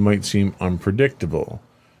 Moods might seem unpredictable.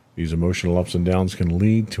 These emotional ups and downs can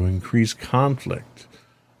lead to increased conflict.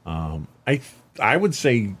 I would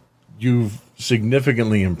say you've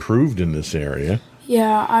significantly improved in this area.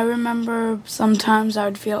 Yeah, I remember sometimes I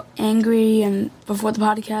would feel angry, and before the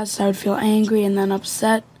podcast I would feel angry and then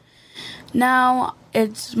upset. Now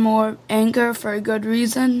it's more anger for a good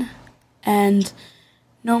reason, and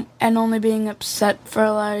only being upset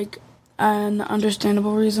for like an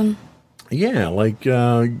understandable reason. Yeah, like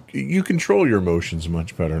you control your emotions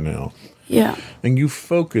much better now. Yeah. And you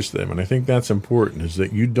focus them, and I think that's important, is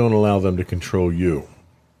that you don't allow them to control you.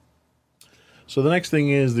 So the next thing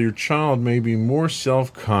is that your child may be more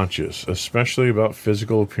self-conscious, especially about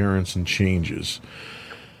physical appearance and changes.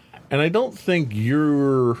 And I don't think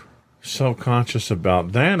you're self-conscious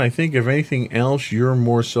about that. I think if anything else, you're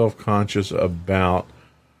more self-conscious about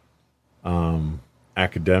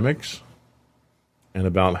academics and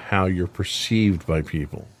about how you're perceived by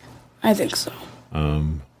people. I think so.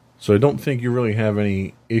 So I don't think you really have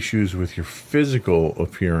any issues with your physical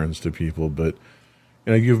appearance to people, but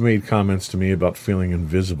you've made comments to me about feeling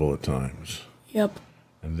invisible at times. Yep.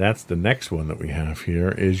 And that's the next one that we have here,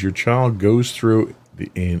 is your child goes through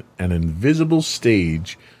an invisible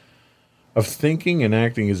stage of thinking and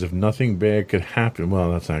acting as if nothing bad could happen.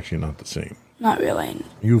 Well, that's actually not the same. Not really.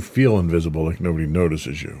 You feel invisible, like nobody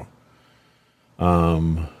notices you.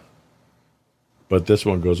 But this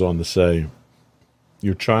one goes on to say,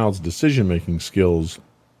 your child's decision-making skills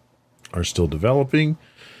are still developing,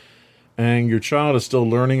 and your child is still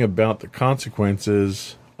learning about the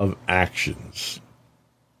consequences of actions.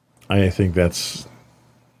 I think that's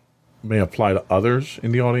may apply to others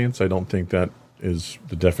in the audience. I don't think that is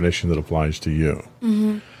the definition that applies to you.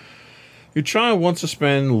 Mm-hmm. Your child wants to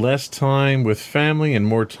spend less time with family and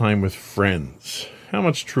more time with friends. How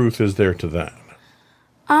much truth is there to that?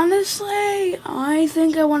 Honestly, I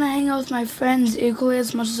think I want to hang out with my friends equally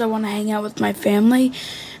as much as I want to hang out with my family,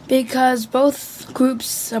 because both groups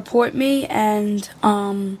support me and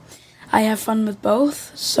I have fun with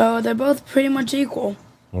both, so they're both pretty much equal.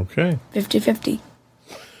 Okay. 50-50.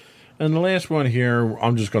 And the last one here,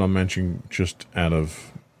 I'm just going to mention just out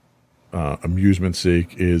of amusement's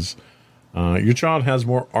sake, is your child has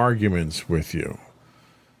more arguments with you.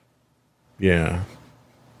 Yeah.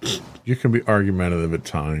 You can be argumentative at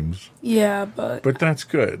times. Yeah, but that's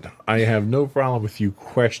good. I have no problem with you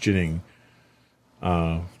questioning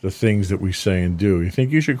the things that we say and do. You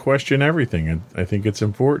think you should question everything, and I think it's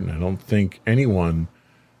important. I don't think anyone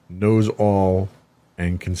knows all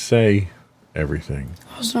and can say everything.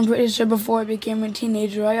 Also, I'm pretty sure before I became a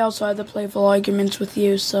teenager, I also had the playful arguments with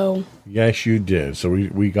you, so... Yes, you did. So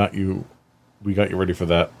we got you ready for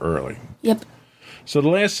that early. Yep. So the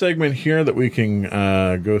last segment here that we can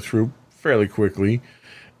go through fairly quickly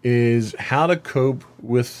is how to cope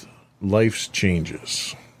with life's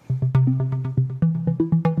changes.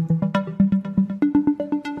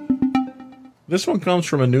 This one comes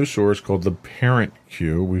from a news source called the Parent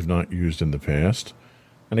Queue, we've not used in the past.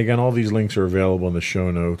 And again, all these links are available in the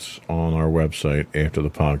show notes on our website after the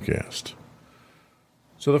podcast.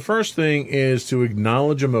 So the first thing is to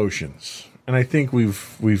acknowledge emotions. And I think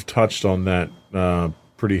we've touched on that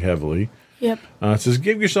pretty heavily. Yep. It says,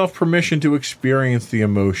 give yourself permission to experience the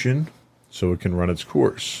emotion so it can run its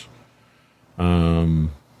course.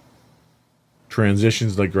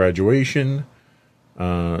 Transitions like graduation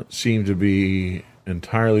seem to be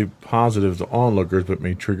entirely positive to onlookers, but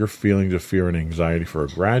may trigger feelings of fear and anxiety for a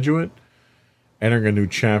graduate. Entering a new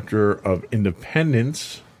chapter of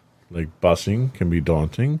independence, like busing, can be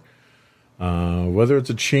daunting. Whether it's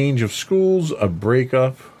a change of schools, a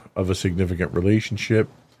breakup of a significant relationship,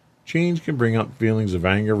 change can bring up feelings of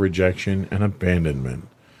anger, rejection, and abandonment.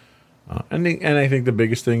 And I think the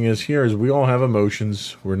biggest thing is we all have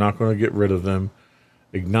emotions. We're not going to get rid of them.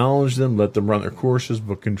 Acknowledge them, let them run their courses,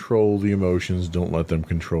 but control the emotions. Don't let them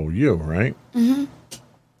control you, right? Mm-hmm.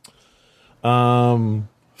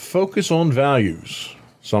 Focus on values.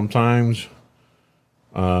 Sometimes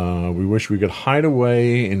We wish we could hide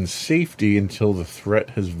away in safety until the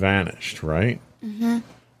threat has vanished, right? Mm-hmm.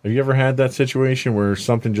 Have you ever had that situation where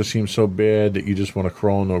something just seems so bad that you just want to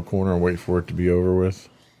crawl into a corner and wait for it to be over with?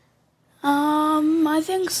 I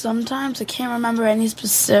think sometimes. I can't remember any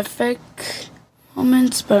specific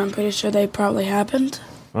moments, but I'm pretty sure they probably happened.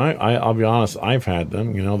 I'll be honest, I've had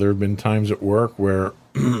them. There have been times at work where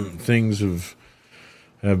things have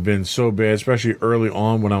been so bad, especially early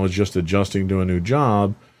on when I was just adjusting to a new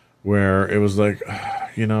job, where it was like,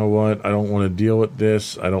 you know what, I don't want to deal with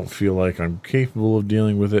this. I don't feel like I'm capable of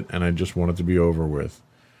dealing with it, and I just want it to be over with.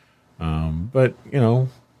 But,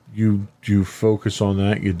 you focus on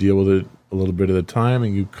that, you deal with it a little bit at a time,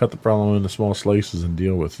 and you cut the problem into small slices and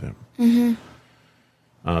deal with them.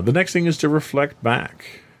 Mm-hmm. The next thing is to reflect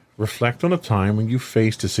back. Reflect on a time when you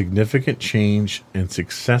faced a significant change and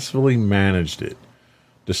successfully managed it,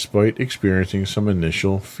 despite experiencing some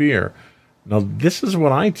initial fear. Now, this is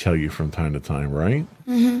what I tell you from time to time, right?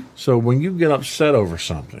 Mm-hmm. So when you get upset over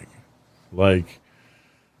something, like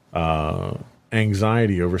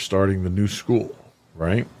anxiety over starting the new school,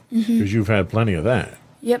 right? Because you've had plenty of that.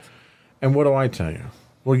 Yep. And what do I tell you?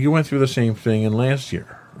 Well, you went through the same thing in last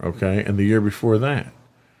year, okay, and the year before that.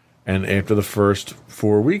 And after the first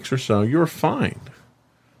 4 weeks or so, you're fine.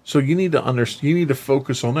 So you need to you need to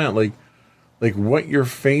focus on that. Like what you're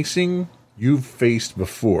facing, you've faced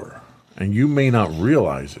before, and you may not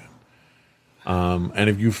realize it. And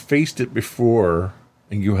if you've faced it before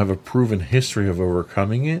and you have a proven history of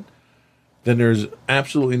overcoming it, then there's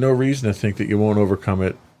absolutely no reason to think that you won't overcome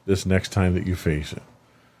it this next time that you face it.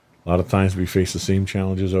 A lot of times we face the same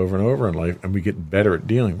challenges over and over in life, and we get better at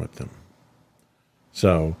dealing with them.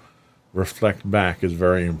 So reflect back is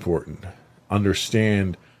very important.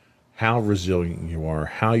 Understand how resilient you are,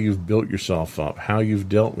 how you've built yourself up, how you've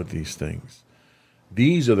dealt with these things.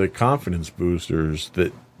 These are the confidence boosters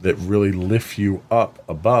that really lift you up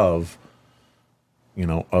above,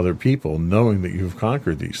 other people, knowing that you've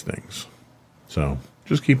conquered these things. So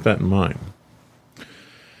just keep that in mind.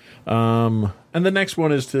 And the next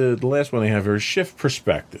one the last one they have here is shift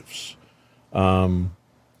perspectives.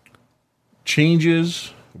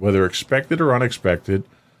 Changes, whether expected or unexpected,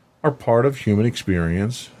 are part of human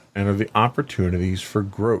experience and are the opportunities for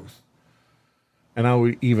growth. And I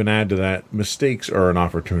would even add to that, mistakes are an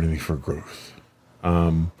opportunity for growth.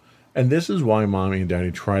 And this is why Mommy and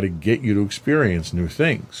Daddy try to get you to experience new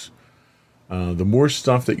things. The more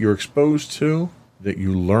stuff that you're exposed to, that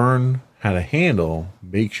you learn how to handle,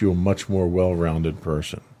 makes you a much more well-rounded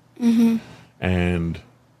person. Mm-hmm. And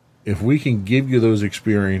if we can give you those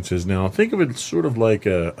experiences now, think of it sort of like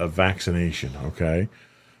a vaccination, okay?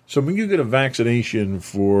 So when you get a vaccination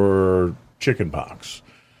for chickenpox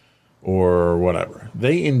or whatever,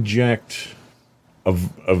 they inject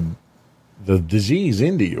the disease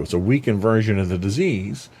into you. It's a weakened version of the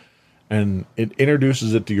disease, and it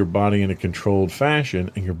introduces it to your body in a controlled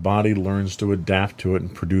fashion, and your body learns to adapt to it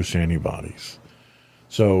and produce antibodies.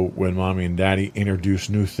 So when Mommy and Daddy introduce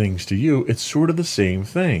new things to you, it's sort of the same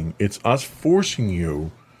thing. It's us forcing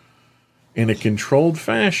you in a controlled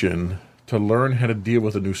fashion to learn how to deal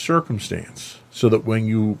with a new circumstance, so that when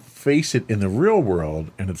you face it in the real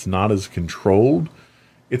world and it's not as controlled,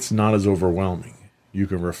 it's not as overwhelming. You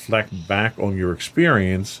can reflect back on your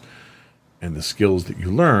experience and the skills that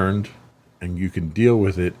you learned, and you can deal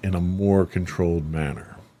with it in a more controlled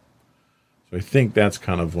manner. So I think that's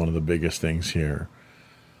kind of one of the biggest things here.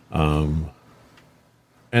 And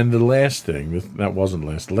the last thing, that wasn't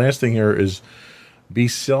last. The last thing here is be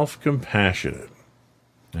self-compassionate.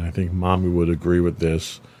 And I think Mommy would agree with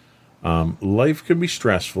this. Life can be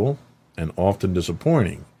stressful and often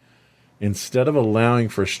disappointing. Instead of allowing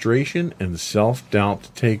frustration and self-doubt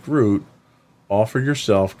to take root, offer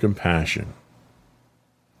yourself compassion.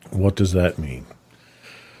 What does that mean?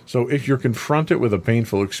 So if you're confronted with a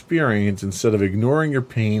painful experience, instead of ignoring your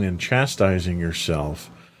pain and chastising yourself,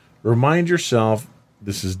 remind yourself,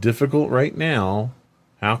 this is difficult right now.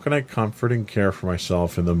 How can I comfort and care for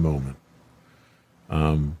myself in the moment?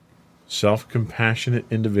 Self-compassionate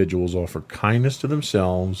individuals offer kindness to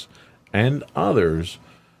themselves and others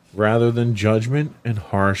rather than judgment and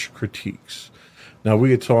harsh critiques. Now,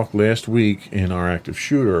 we had talked last week in our Active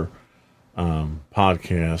Shooter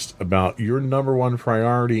podcast about your number one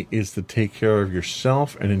priority is to take care of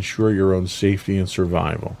yourself and ensure your own safety and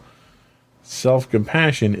survival.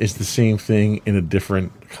 Self-compassion is the same thing in a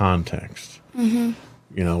different context.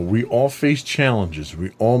 Mm-hmm. We all face challenges.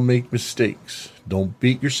 We all make mistakes. Don't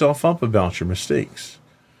beat yourself up about your mistakes.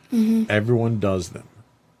 Mm-hmm. Everyone does them.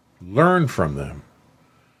 Learn from them.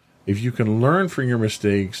 If you can learn from your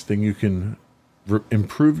mistakes, then you can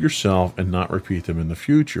improve yourself and not repeat them in the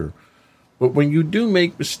future. But when you do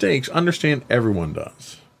make mistakes, understand everyone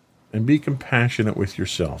does. And be compassionate with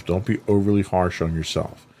yourself. Don't be overly harsh on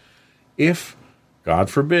yourself. If, God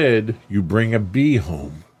forbid, you bring a B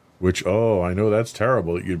home, which, I know that's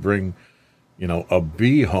terrible that you'd bring, a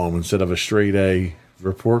B home instead of a straight A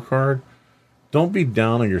report card. Don't be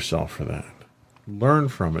down on yourself for that. Learn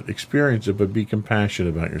from it, experience it, but be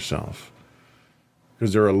compassionate about yourself.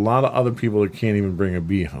 Because there are a lot of other people that can't even bring a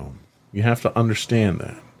B home. You have to understand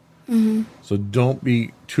that. Mm-hmm. So don't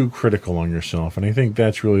be too critical on yourself. And I think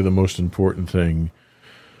that's really the most important thing.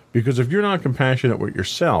 Because if you're not compassionate with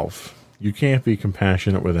yourself, you can't be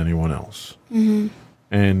compassionate with anyone else. Mm-hmm.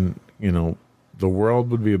 And, the world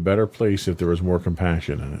would be a better place if there was more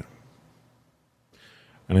compassion in it.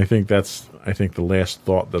 And I think that's the last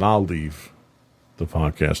thought that I'll leave the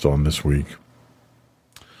podcast on this week.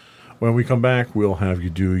 When we come back, we'll have you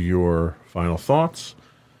do your final thoughts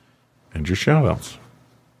and your shout-outs.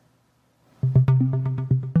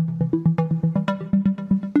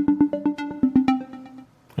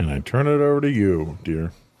 And I turn it over to you,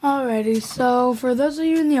 dear. Alrighty, so for those of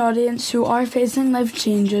you in the audience who are facing life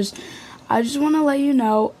changes, I just want to let you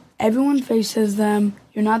know, everyone faces them.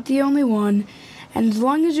 You're not the only one. And as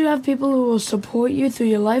long as you have people who will support you through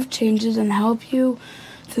your life changes and help you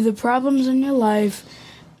through the problems in your life,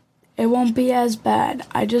 it won't be as bad.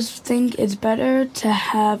 I just think it's better to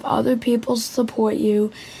have other people support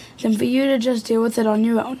you than for you to just deal with it on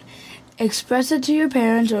your own. Express it to your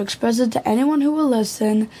parents or express it to anyone who will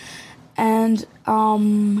listen. And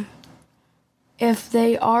if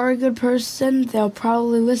they are a good person, they'll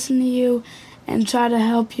probably listen to you and try to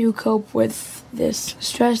help you cope with this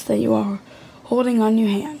stress that you are holding on your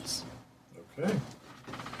hands. Okay.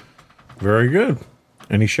 Very good.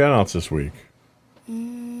 Any shout-outs this week?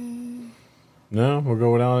 No? We'll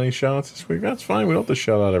go without any shout-outs this week? That's fine. We don't have to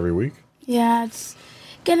shout out every week. Yeah, it's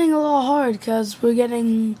getting a little hard because we're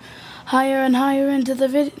getting higher and higher into the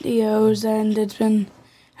videos, and it's been,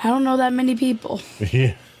 I don't know that many people.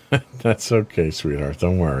 Yeah, that's okay, sweetheart.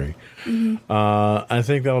 Don't worry. Mm-hmm. I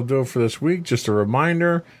think that'll do it for this week. Just a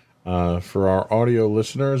reminder, for our audio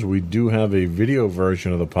listeners, we do have a video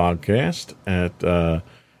version of the podcast at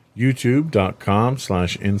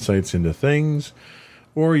youtube.com/insightsintothings,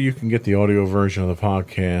 or you can get the audio version of the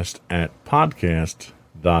podcast at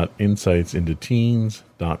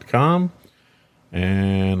podcast.insightsintoteens.com.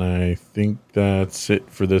 And I think that's it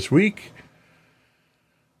for this week.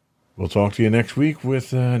 We'll talk to you next week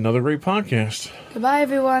with another great podcast. Goodbye,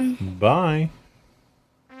 everyone. Bye.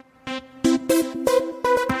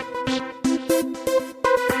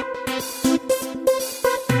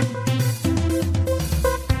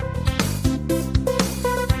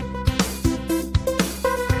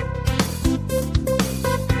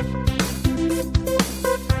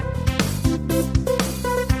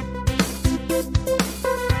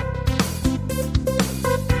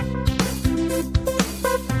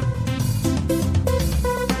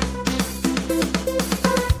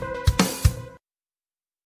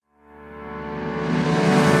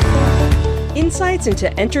 Insights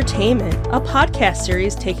into Entertainment, a podcast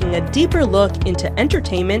series taking a deeper look into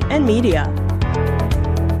entertainment and media.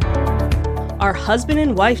 Our husband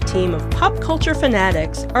and wife team of pop culture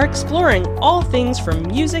fanatics are exploring all things from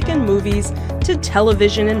music and movies to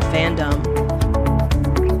television and fandom.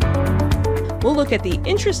 We'll look at the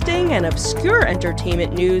interesting and obscure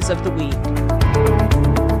entertainment news of the week.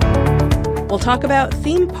 We'll talk about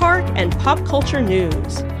theme park and pop culture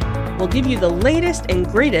news. We'll give you the latest and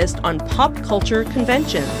greatest on pop culture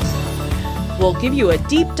conventions. We'll give you a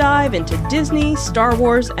deep dive into Disney, Star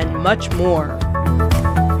Wars, and much more.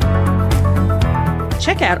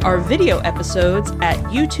 Check out our video episodes at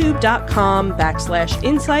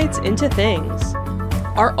youtube.com/insightsintothings.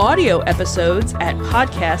 Our audio episodes at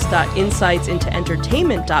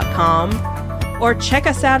podcast.insightsintoentertainment.com, or check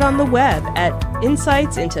us out on the web at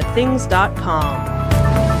insightsintothings.com.